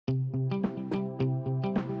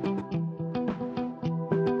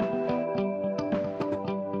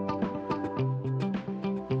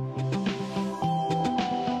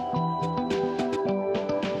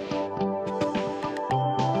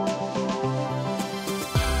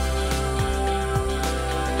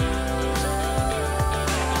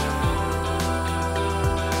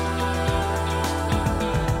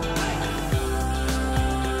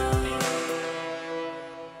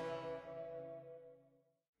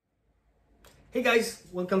Hey guys,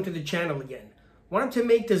 welcome to the channel again. Wanted to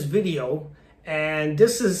make this video, and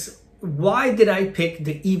this is why did I pick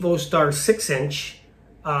the Evostar 6-inch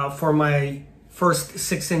for my first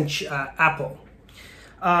 6-inch Apple.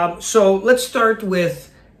 So let's start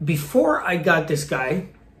with, before I got this guy,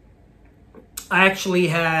 I actually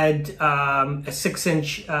had a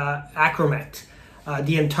 6-inch Acromat,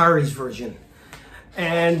 the Antares version.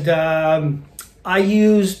 And I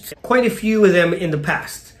used quite a few of them in the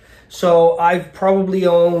past. So I've probably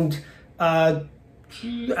owned at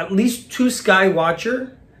least two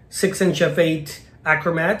Skywatcher 6-inch f8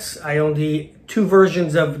 Acromats. I own the two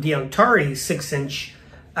versions of the Antares 6-inch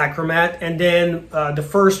Acromat, and then the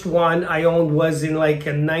first one I owned was in like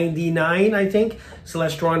a 99, I think.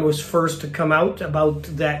 Celestron was first to come out about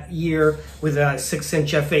that year with a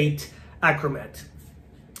 6-inch f8 Acromat.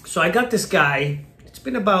 So I got this guy. It's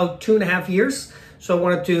been about 2.5 years. So I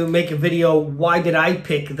wanted to make a video, why did I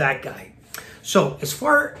pick that guy? So as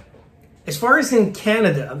far as in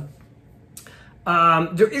Canada,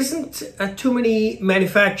 there isn't too many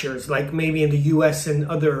manufacturers like maybe in the US and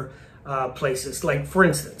other places. Like for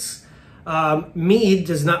instance, Meade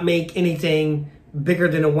does not make anything bigger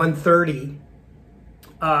than a 130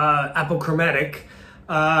 apochromatic.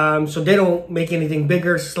 So they don't make anything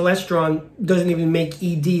bigger. Celestron doesn't even make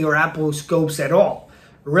ED or Apple scopes at all.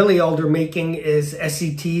 Really, all they're making is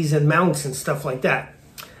SETs and mounts and stuff like that.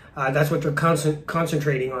 That's what they're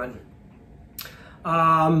concentrating on.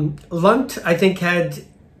 Lunt, I think, had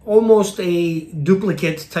almost a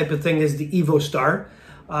duplicate type of thing as the Evostar.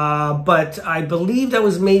 But I believe that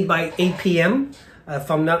was made by APM,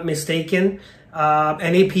 if I'm not mistaken.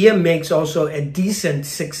 And APM makes also a decent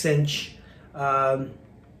 6-inch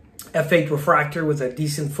f8 refractor with a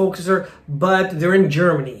decent focuser, but they're in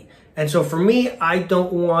Germany. And so for me, I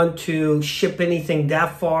don't want to ship anything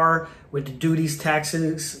that far with the duties,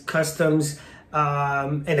 taxes, customs,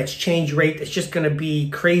 and exchange rate. It's just going to be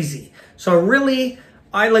crazy. So really,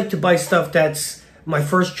 I like to buy stuff that's my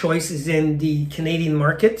first choice is in the Canadian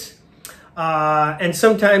market. And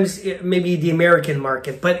sometimes maybe the American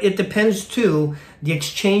market. But it depends too, the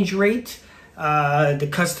exchange rate, the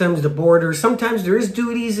customs, the border. Sometimes there is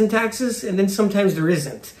duties and taxes, and then sometimes there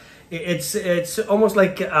isn't. It's almost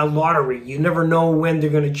like a lottery. You never know when they're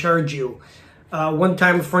going to charge you. One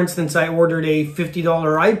time, for instance, I ordered a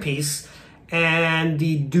 $50 eyepiece, and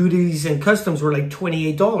the duties and customs were like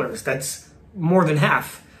 $28. That's more than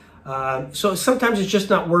half. So sometimes it's just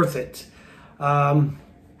not worth it.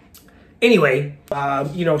 Anyway,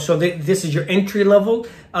 so this is your entry level.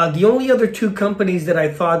 The only other two companies that I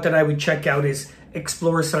thought that I would check out is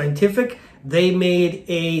Explorer Scientific. They made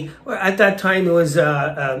at that time it was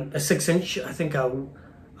a 6-inch, I think a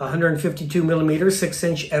 152 millimeter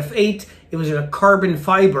 6-inch f8. It was in a carbon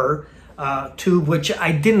fiber tube, which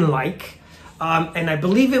I didn't like. And I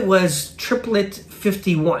believe it was triplet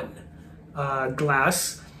 51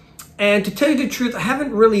 glass. And to tell you the truth, I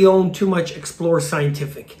haven't really owned too much Explorer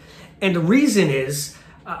Scientific. And the reason is,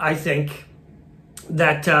 I think,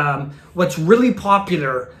 that what's really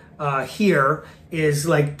popular here is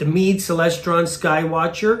like the Meade, Celestron,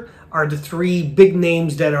 Skywatcher are the three big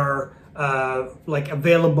names that are like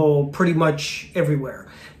available pretty much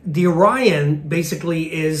everywhere. The Orion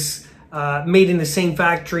basically is made in the same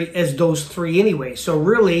factory as those three anyway. So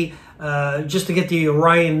really, just to get the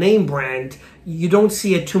Orion name brand, you don't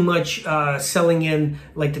see it too much selling in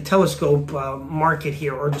like the telescope market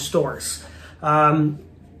here or the stores. And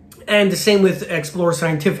the same with Explorer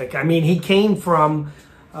Scientific. I mean, he came from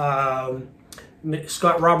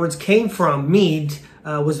Scott Roberts came from Meade,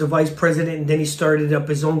 was the vice president, and then he started up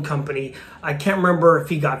his own company. I can't remember if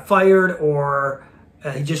he got fired or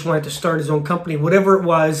he just wanted to start his own company. Whatever it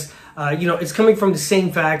was, it's coming from the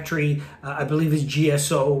same factory. I believe it's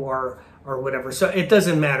GSO or whatever. So it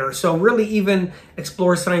doesn't matter. So really, even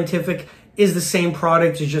Explorer Scientific is the same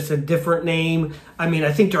product. It's just a different name. I mean,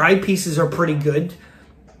 I think their eyepieces are pretty good.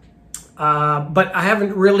 But I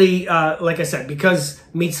haven't really, like I said, because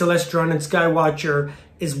Meade, Celestron, and Skywatcher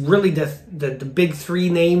is really the big three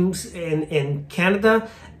names in Canada,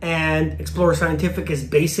 and Explorer Scientific is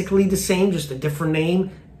basically the same, just a different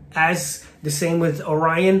name, as the same with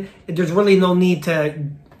Orion. There's really no need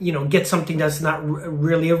to, get something that's not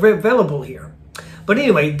really available here. But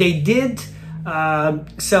anyway, they did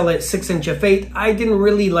sell it 6-inch f8. I didn't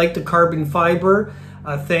really like the carbon fiber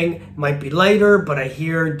thing. Might be lighter, but I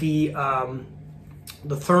hear the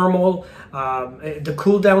thermal, the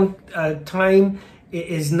cool down time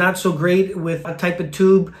is not so great with a type of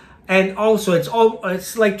tube. And also it's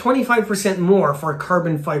like 25% more for a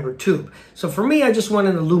carbon fiber tube. So for me, I just want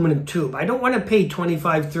an aluminum tube. I don't want to pay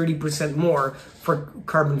 25-30% more for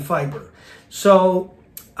carbon fiber. So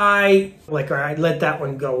I let that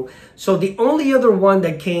one go. So the only other one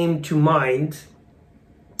that came to mind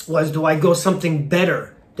was, do I go something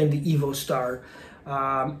better than the Evostar?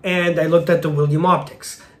 And I looked at the William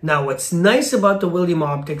Optics. Now, what's nice about the William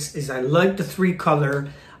Optics is I like the 3-color.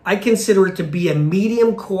 I consider it to be a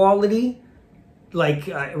medium quality,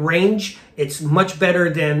 range. It's much better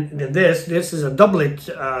than this. This is a doublet.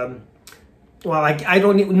 Well, I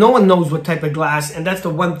don't even, no one knows what type of glass, and that's the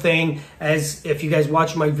one thing, as if you guys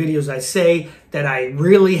watch my videos, I say that I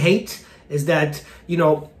really hate, is that, you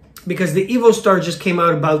know, because the Evostar just came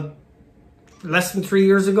out about less than 3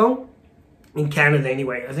 years ago, in Canada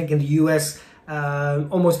anyway. I think in the US,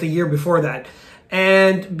 almost a year before that.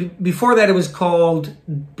 And before that, it was called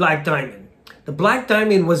Black Diamond. The Black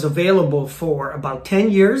Diamond was available for about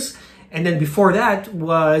 10 years. And then before that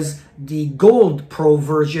was the Gold Pro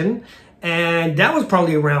version. And that was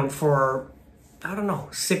probably around for, I don't know,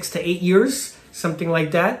 6 to 8 years, something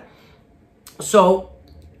like that. So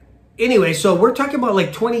anyway, so we're talking about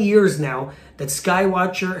like 20 years now that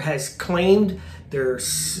Skywatcher has claimed their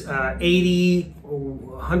 80,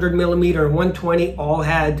 100 millimeter, and 120 all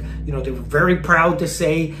had, you know, they were very proud to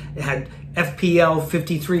say it had FPL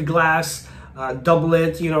 53 glass,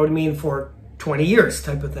 doublet, you know what I mean, for 20 years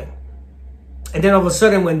type of thing. And then all of a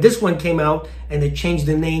sudden, when this one came out and they changed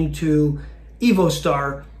the name to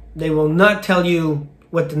Evostar, they will not tell you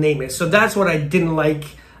what the name is. So that's what I didn't like.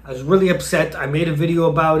 I was really upset. I made a video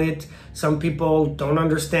about it. Some people don't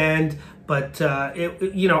understand, but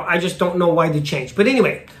you know, I just don't know why they changed. But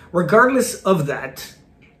anyway, regardless of that,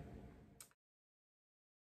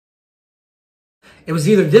 it was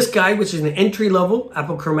either this guy, which is an entry-level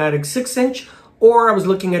apochromatic 6-inch, or I was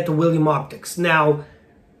looking at the William Optics. Now,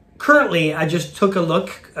 currently, I just took a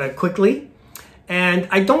look quickly, and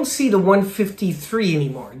I don't see the 153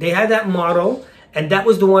 anymore. They had that model, and that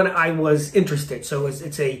was the one I was interested. So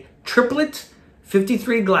it's a triplet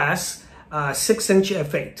 53 glass 6-inch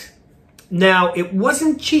f8. Now, it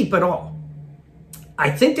wasn't cheap at all.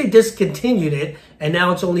 I think they discontinued it, and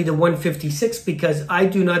now it's only the 156 because I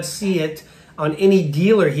do not see it on any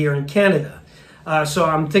dealer here in Canada. So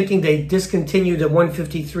I'm thinking they discontinued the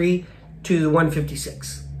 153 to the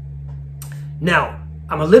 156. Now,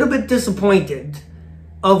 I'm a little bit disappointed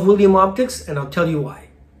of William Optics, and I'll tell you why.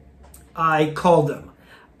 I called them.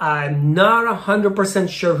 I'm not 100%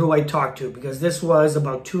 sure who I talked to, because this was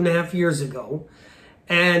about 2.5 years ago.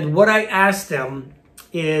 And what I asked them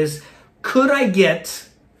is, could I get,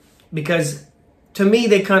 because to me,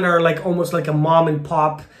 they kind of are like almost like a mom and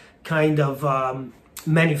pop kind of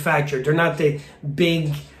manufacturer. They're not the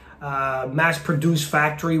big mass-produced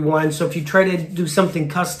factory one. So if you try to do something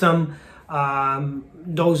custom,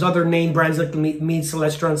 those other name brands like Mead,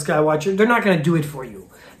 Celestron, Skywatcher, they're not going to do it for you.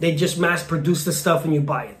 They just mass-produce the stuff and you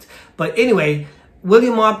buy it. But anyway,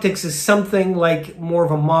 William Optics is something like more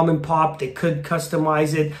of a mom and pop. They could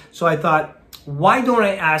customize it. So I thought, why don't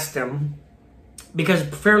I ask them? Because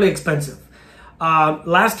it's fairly expensive.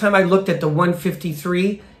 Last time I looked at the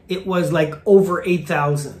 153, it was like over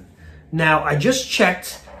 $8,000. Now, I just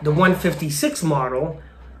checked the 156 model,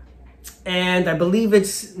 and I believe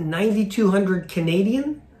it's 9,200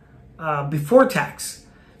 Canadian before tax.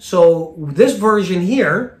 So this version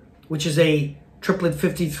here, which is a triplet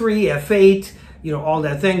 53 f8, you know, all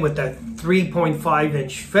that thing with that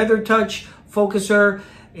 3.5-inch feather touch focuser,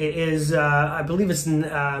 is I believe it's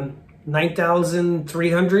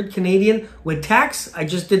 9,300 Canadian with tax. I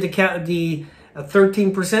just did the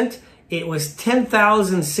 13%. It was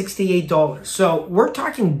 $10,068. So we're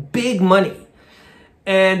talking big money.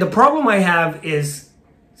 And the problem I have is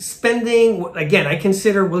spending, again, I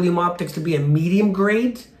consider William Optics to be a medium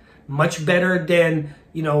grade, much better than,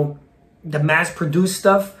 you know, the mass-produced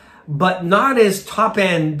stuff, but not as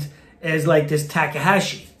top-end as like this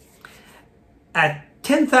Takahashi. At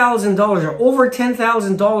 $10,000 or over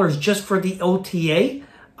 $10,000 just for the OTA,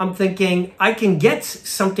 I'm thinking I can get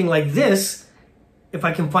something like this if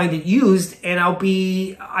I can find it used, and I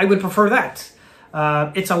would prefer that.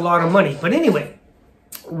 It's a lot of money. But anyway,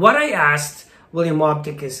 what I asked William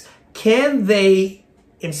Optic is, can they,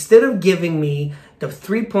 instead of giving me the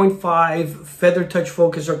 3.5 feather touch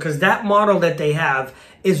focuser, because that model that they have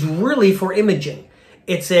is really for imaging.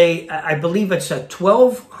 It's I believe it's a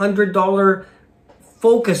 $1,200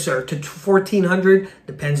 focuser to $1,400,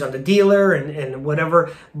 depends on the dealer and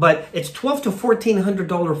whatever, but it's $1,200 to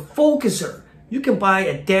 $1,400 focuser. You can buy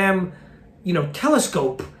a damn, you know,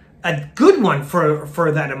 telescope a good one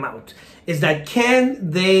for that amount is that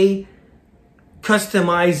can they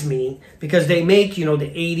customize me, because they make, you know, the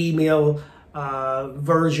 80 mil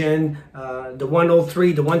version, the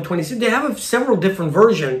 103, the 126. They have several different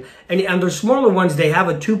versions, and on their smaller ones they have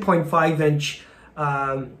a 2.5 inch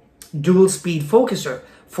dual speed focuser.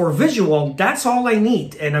 For visual, that's all I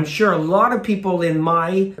need, and I'm sure a lot of people in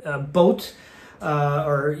my boat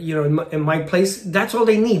or, you know, in my place, that's all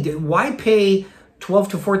they need. Why pay $1,200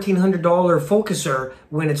 to $1,400 focuser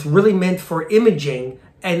when it's really meant for imaging,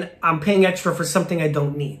 and I'm paying extra for something I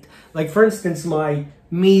don't need? Like, for instance, my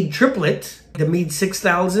Meade triplet, the Meade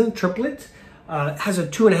 6000 triplet, has a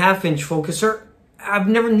 2.5 inch focuser. I've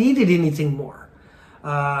never needed anything more.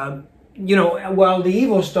 You know, while the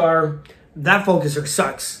Evostar, that focuser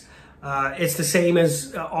sucks. It's the same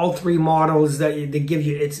as all three models that they give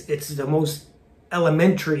you. It's the most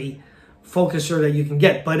elementary focuser that you can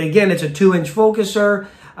get. But again, it's a 2 inch focuser.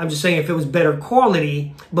 I'm just saying if it was better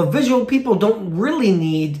quality. But visual people don't really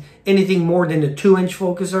need anything more than a 2 inch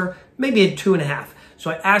focuser, maybe a 2.5.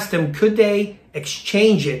 So I asked them, could they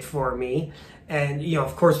exchange it for me? And, you know,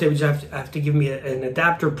 of course, they would have to give me an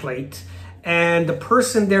adapter plate. And the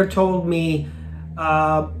person there told me,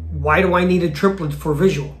 why do I need a triplet for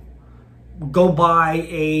visual? Go buy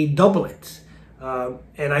a doublet.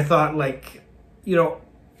 And I thought, like, you know,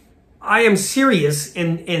 I am serious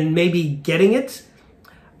in maybe getting it.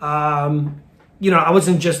 You know, I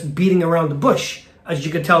wasn't just beating around the bush, as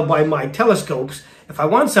you could tell by my telescopes. If I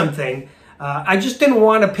want something, I just didn't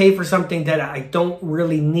want to pay for something that I don't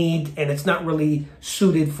really need, and it's not really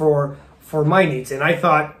suited for my needs. And I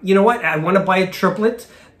thought, you know what, I want to buy a triplet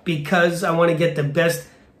because I want to get the best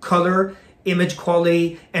color, image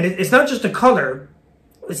quality. And it's not just the color,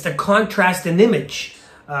 it's the contrast in image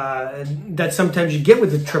that sometimes you get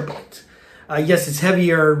with a triplet. Yes, it's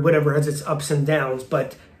heavier, whatever, has its ups and downs,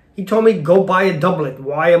 but he told me, go buy a doublet.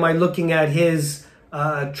 Why am I looking at his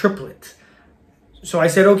triplet? So I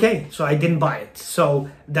said, okay. So I didn't buy it. So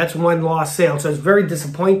that's one lost sale. So I was very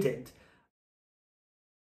disappointed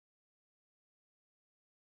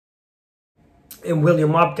in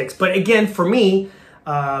William Optics. But again, for me,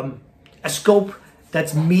 a scope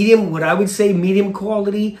that's medium, what I would say medium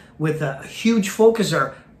quality with a huge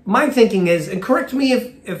focuser. My thinking is, and correct me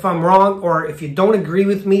if I'm wrong, or if you don't agree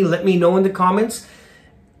with me, let me know in the comments.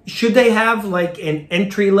 Should they have like an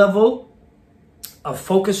entry level a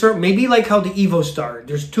focuser, maybe like how the Evostar,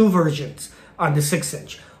 there's two versions on the 6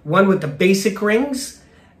 inch, one with the basic rings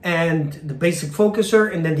and the basic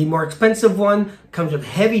focuser, and then the more expensive one comes with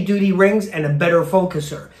heavy duty rings and a better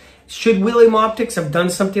focuser. Should William Optics have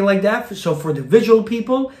done something like that? So for the visual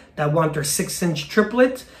people that want their 6 inch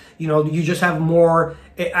triplet, you know, you just have more.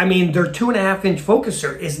 I mean, their 2.5 inch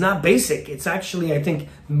focuser is not basic. It's actually, I think,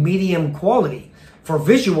 medium quality. For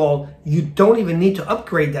visual, you don't even need to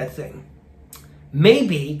upgrade that thing.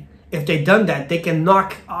 Maybe if they've done that, they can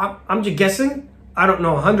knock, I'm just guessing, I don't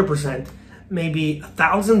know 100%, maybe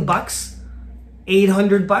 $1,000,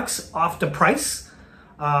 $800 off the price.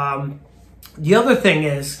 The other thing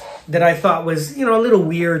is that I thought was, you know, a little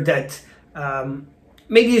weird that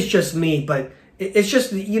maybe it's just me, but it's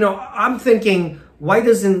just, you know, I'm thinking, why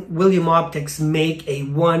doesn't William Optics make a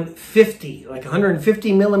 150, like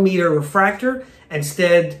 150 millimeter refractor?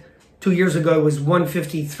 Instead, 2 years ago it was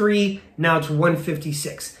 153, now it's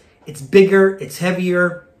 156. It's bigger, it's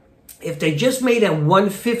heavier. If they just made a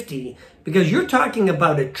 150, because you're talking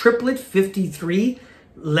about a triplet 53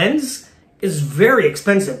 lens, is very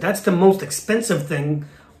expensive. That's the most expensive thing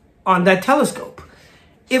on that telescope.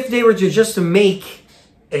 If they were to just make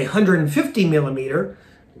a 150 millimeter,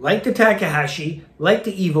 like the Takahashi, like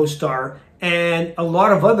the Evostar, and a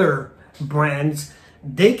lot of other brands,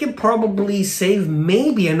 they could probably save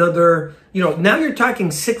maybe another, you know, now you're talking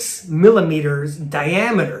 6 millimeters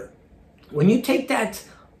diameter. When you take that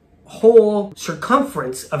whole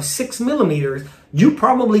circumference of 6 millimeters, you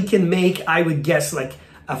probably can make, I would guess, like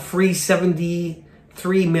a free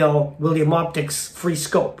 73 mil William Optics free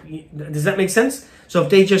scope. Does that make sense? So if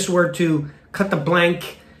they just were to cut the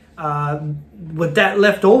blank with that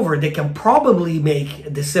left over, they can probably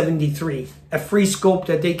make the 73, a free scope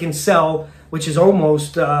that they can sell, which is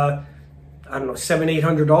almost, I don't know,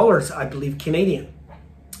 $700-800, I believe, Canadian.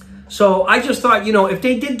 So I just thought, you know, if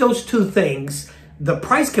they did those two things, the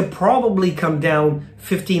price could probably come down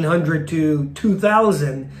 $1,500 to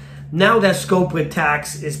 $2,000. Now that scope with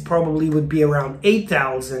tax is probably would be around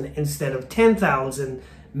 $8,000 instead of $10,000.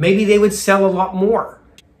 Maybe they would sell a lot more.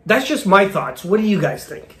 That's just my thoughts. What do you guys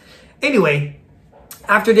think? Anyway,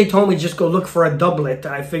 after they told me just go look for a doublet,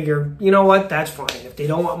 I figure, you know what, that's fine. If they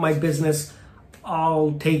don't want my business,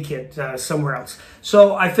 I'll take it somewhere else.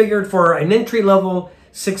 So I figured for an entry-level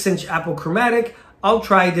 6-inch apochromatic, I'll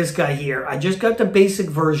try this guy here. I just got the basic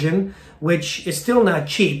version, which is still not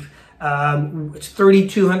cheap. It's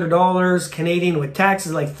 $3,200 Canadian with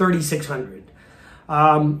taxes, like $3,600.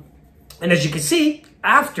 And as you can see,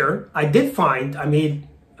 after I made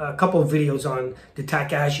a couple of videos on the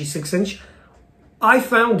Takahashi 6-inch. I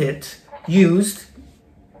found it used,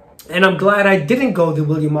 and I'm glad I didn't go the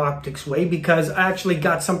William Optics way, because I actually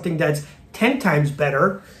got something that's 10 times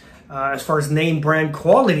better as far as name brand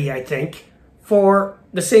quality, I think, for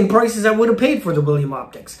the same prices I would have paid for the William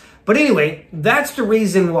Optics. But anyway, that's the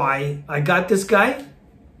reason why I got this guy.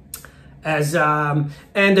 And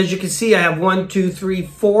as you can see, I have 1, 2, 3,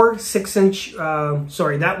 4 6-inch.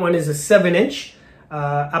 Sorry, that one is a 7-inch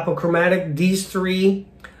apochromatic. These 3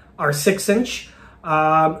 are 6-inch.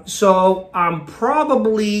 So I'm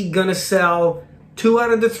probably gonna sell 2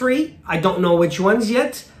 out of the 3. I don't know which ones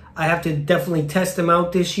yet. I have to definitely test them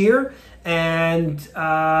out this year, and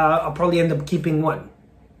I'll probably end up keeping 1.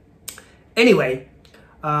 Anyway,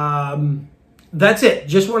 that's it.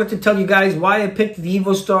 Just wanted to tell you guys why I picked the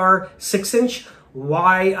Evostar 6-inch,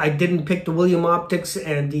 why I didn't pick the William Optics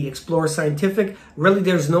and the Explorer Scientific. Really,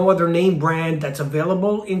 there's no other name brand that's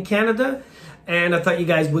available in Canada, and I thought you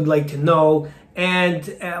guys would like to know, and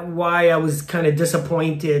why I was kind of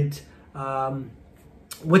disappointed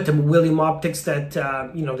with the William Optics that,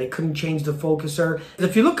 you know, they couldn't change the focuser.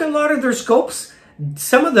 If you look at a lot of their scopes,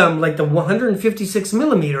 some of them, like the 156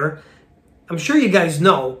 millimeter, I'm sure you guys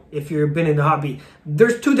know, if you've been in the hobby,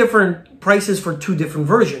 there's 2 different prices for 2 different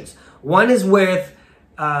versions. One is with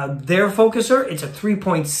their focuser. It's a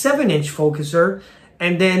 3.7-inch focuser.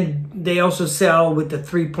 And then they also sell with the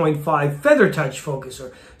 3.5 feather touch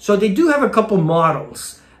focuser. So they do have a couple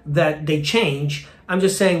models that they change. I'm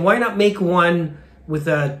just saying, why not make one with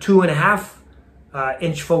a 2.5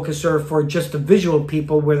 inch focuser for just the visual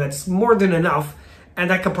people, where that's more than enough. And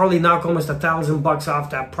that could probably knock almost $1,000 off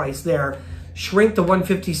that price there. Shrink the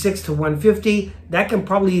 156 to 150, that can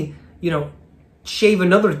probably, you know, shave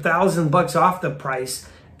another $1,000 off the price,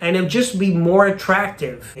 and it'll just be more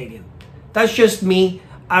attractive. That's just me.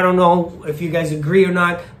 I don't know if you guys agree or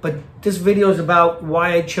not, but this video is about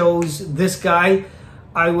why I chose this guy.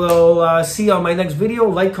 I will see you on my next video.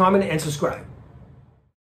 Like, comment, and subscribe.